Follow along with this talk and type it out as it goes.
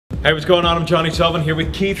Hey, what's going on? I'm Jonny Sullivan here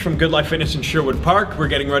with Keith from GoodLife Fitness in Sherwood Park. We're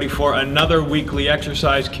getting ready for another weekly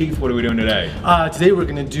exercise. Keith, what are we doing today? Today we're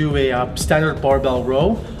going to do a standard barbell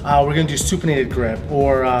row. We're going to do supinated grip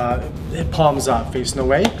or palms up, facing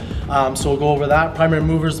away. So we'll go over that. Primary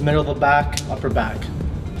movers, middle of the back, upper back.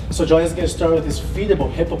 So Jonny's going to start with his feet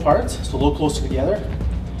about hip apart, so a little closer together.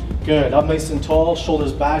 Good, up nice and tall,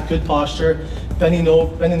 shoulders back, good posture. Bending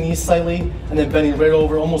the knees slightly, and then bending right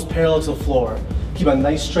over, almost parallel to the floor. Keep a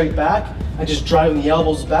nice straight back, and just driving the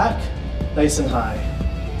elbows back, nice and high.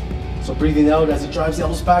 So breathing out as it drives the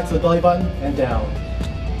elbows back to the belly button, and down.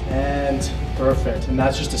 And perfect, and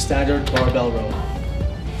that's just a standard barbell row.